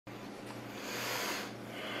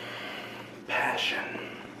Passion.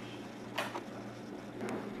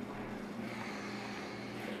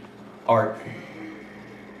 Art.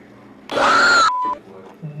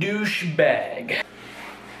 Douchebag.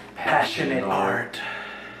 Passionate art.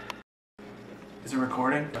 Is it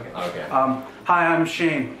recording? Okay. Hi, I'm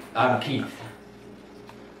Shane. I'm Keith.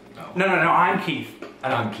 No, I'm Keith.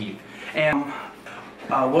 And I'm Keith. And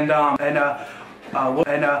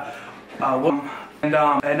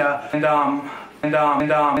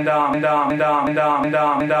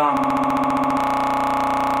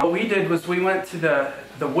what we did was we went to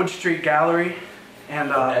the Wood Street Gallery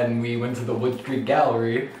And we went to the Wood Street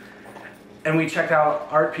Gallery. And we checked out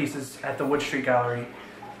art pieces at the Wood Street Gallery.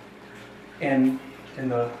 In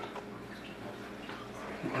the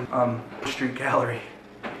Wood Street Gallery.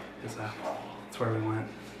 That's where we went.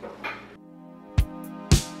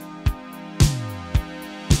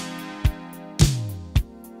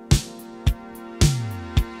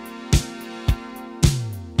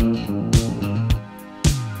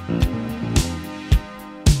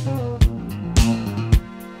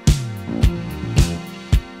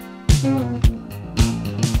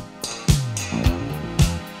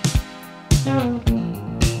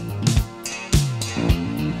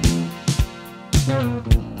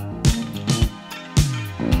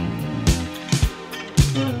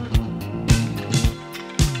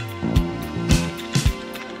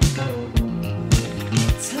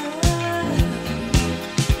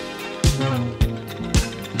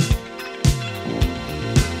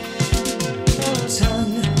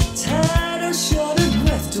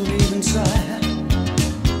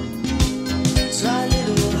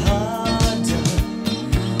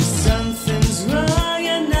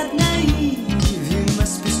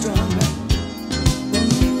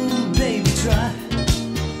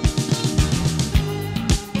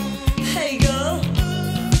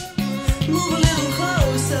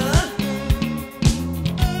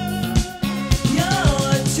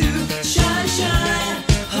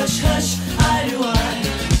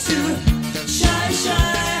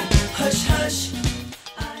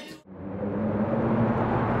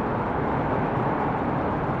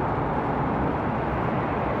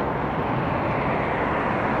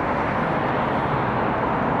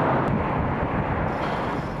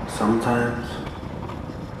 Sometimes,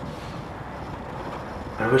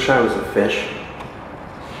 I wish I was a fish,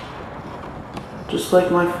 just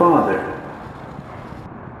like my father.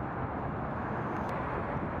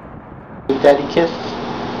 Daddy kiss?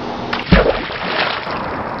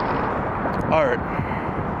 Art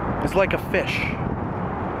is like a fish,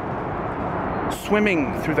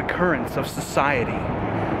 swimming through the currents of society,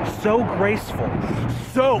 so graceful,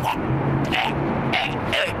 so...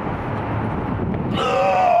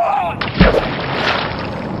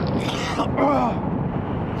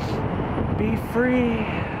 Be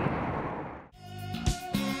free.